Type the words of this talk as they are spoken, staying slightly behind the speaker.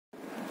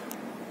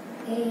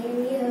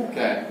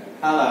Okay.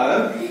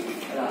 Hello.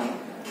 Hello.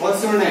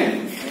 What's your name?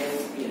 My name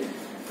is Peter.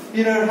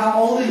 Peter,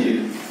 how old are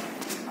you?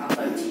 I'm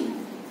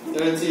 13.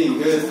 13,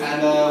 good.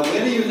 And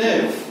where do you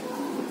live?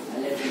 I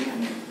live in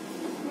Hanoi.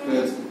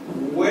 Good.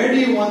 Where do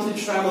you want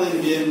to travel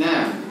in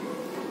Vietnam?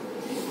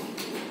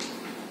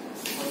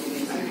 What do you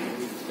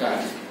mean? Okay.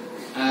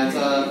 And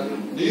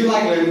do you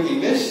like learning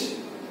English?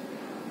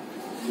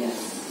 Yes.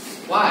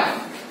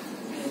 Why?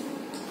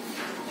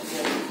 It's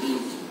very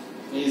easy.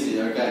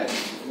 Easy, okay.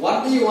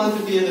 What do you want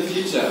to be in the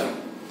future?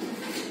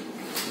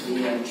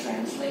 Be a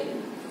translator.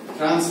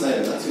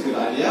 Translator, that's a good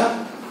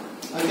idea.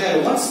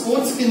 Okay, what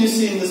sports can you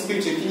see in this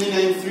picture? Can you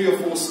name 3 or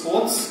 4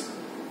 sports?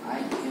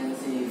 I can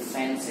see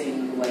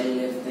fencing,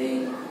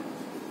 weightlifting,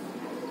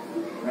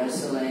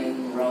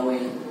 wrestling,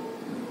 rowing,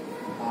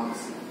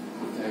 boxing.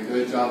 Okay,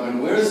 good job.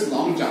 And where is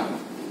long jump?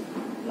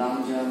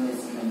 Long jump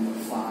is number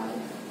 5.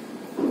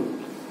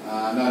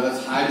 No,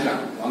 that's high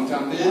jump. Long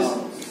jump is?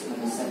 Oh, it's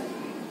number 7.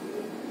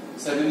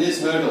 7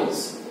 is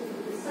hurdles.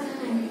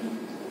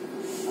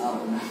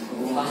 Oh,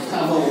 number 1.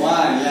 Number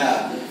 1,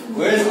 yeah.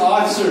 Where's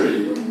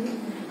archery?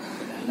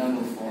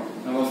 Number 4.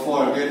 Number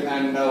 4, good.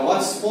 And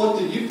what sport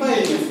did you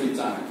play in your free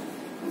time?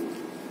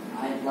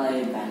 I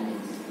play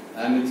badminton.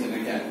 Badminton,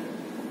 okay.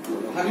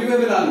 Have you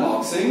ever done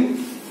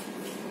boxing?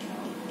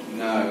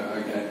 No,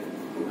 okay.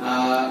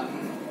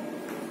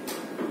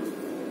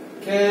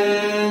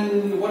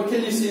 What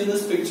can you see in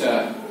this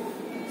picture?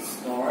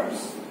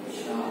 Stores,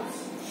 shops.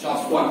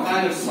 Shops. What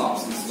kind of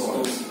shops and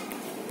stores?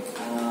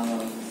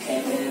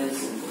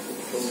 Chemists,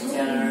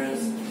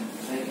 retailers,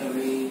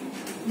 bakery,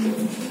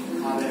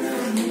 color,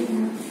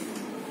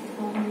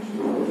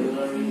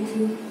 jewelry.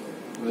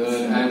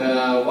 Good. And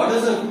what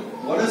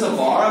does a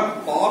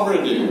barber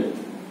do?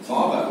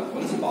 Barber.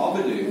 What does a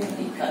barber do?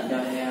 They cut your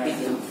hair.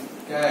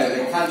 Okay,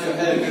 they cut your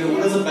hair. Good.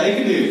 What does a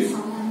baker do?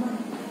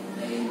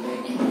 They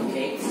bake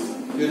cakes.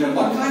 Good. And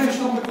what kind of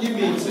shop have you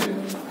been to? I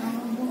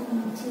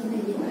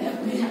have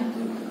been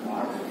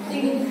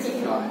to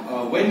the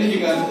barber. When did you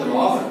go to the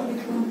barber?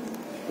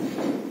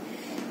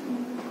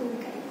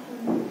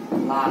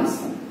 Last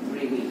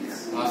 3 weeks.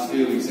 Last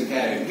few weeks.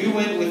 Okay. Who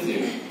went with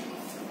you?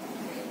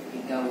 We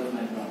go with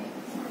my brother.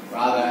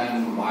 Rather,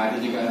 and why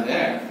did you go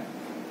there?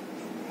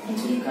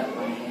 To cut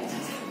my hair.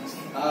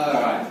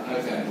 Alright,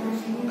 okay.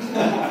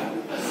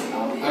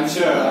 I'm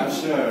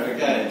sure,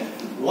 okay.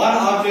 What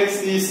objects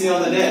do you see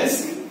on the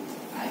desk?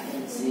 I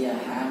can see a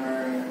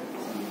hammer,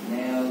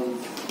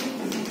 nails,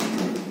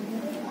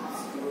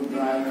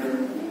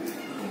 screwdriver,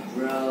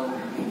 drill,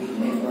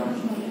 paintbrush,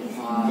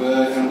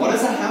 Good. And what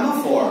is a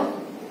hammer for?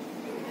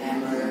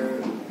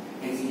 Hammer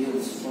is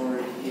used for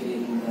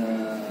hitting the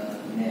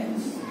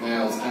nails.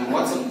 Nails. And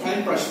what's a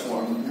paintbrush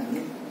for?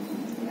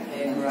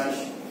 Paintbrush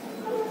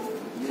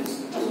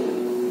used to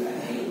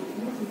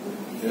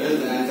paint.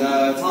 Good. And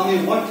tell me,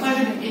 what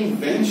kind of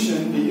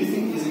invention do you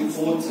think is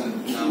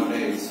important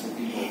nowadays for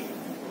people?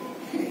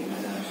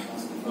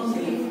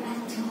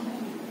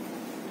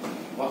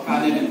 What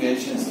kind of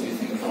inventions do you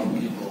think help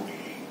people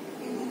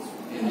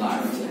in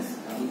life?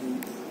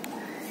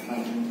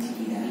 Like TV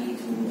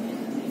to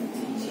entertain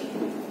teaching.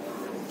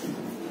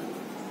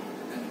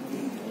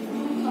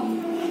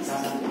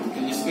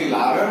 Can you speak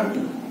louder?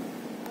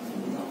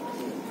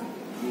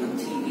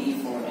 TV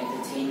for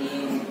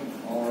entertaining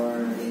or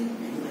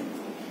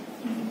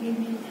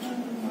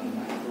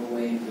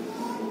microwave.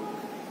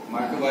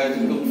 Microwave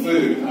to cook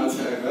food.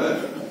 Okay, good.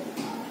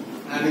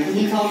 And can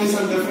you tell me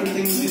some different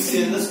things you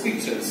see in these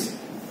pictures?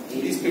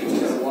 These pictures.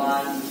 Picture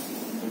 1,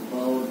 the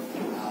boat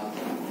out of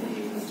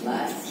the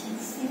flag.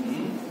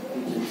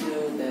 Picture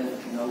 2, there's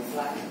no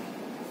flag.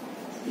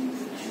 In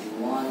picture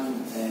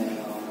 1, there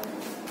are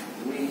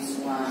 3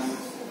 swans.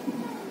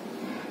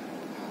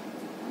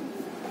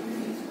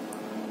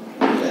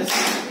 Yes.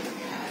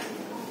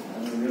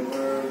 And the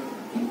river.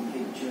 In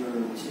picture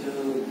 2,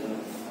 the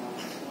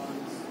 5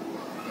 swans.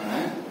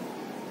 Okay.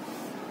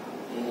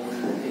 In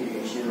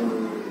picture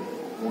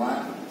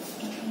 1,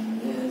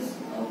 there's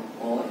a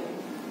boy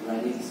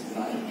riding his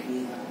bike.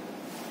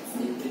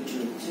 In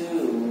picture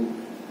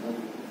 2,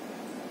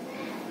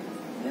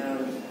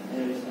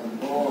 there's a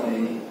boy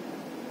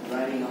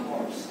riding a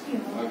horse.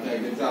 Okay,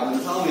 good job.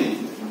 And tell me,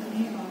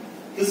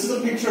 this is a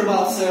picture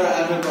about Sarah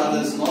and her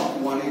brothers not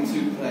wanting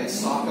to play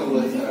soccer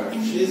with her.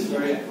 She is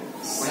very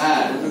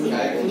sad.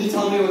 Okay, can you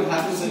tell me what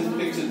happens in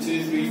picture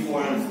 2, 3,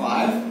 4, and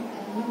 5?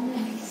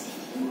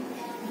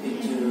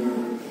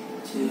 Picture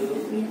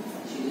 2,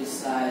 she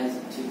decides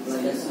to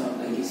play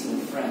soccer against her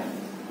friend.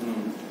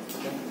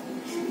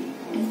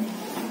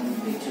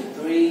 Picture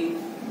 3,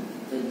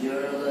 the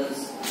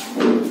journalist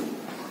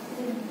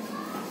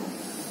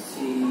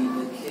see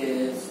the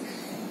kids,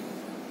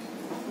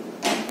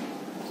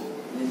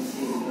 then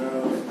see the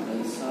girls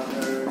play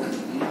soccer.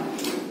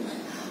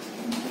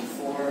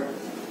 Before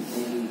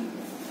they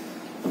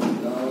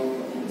go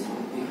into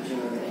the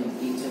picture and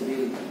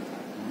interview.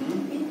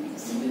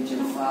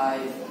 Picture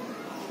 5,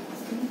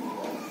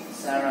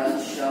 Sarah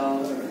show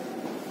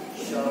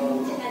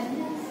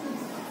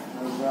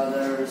her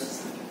brothers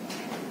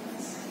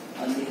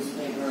a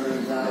newspaper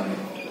that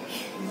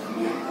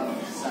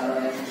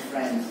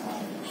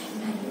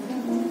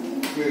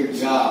Good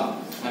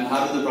job. And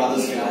how did the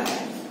brothers feel?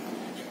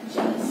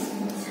 Jealous.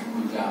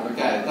 Good job.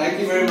 Okay. Thank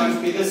you very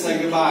much, Peter.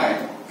 Say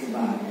goodbye.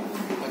 Goodbye.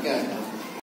 Okay.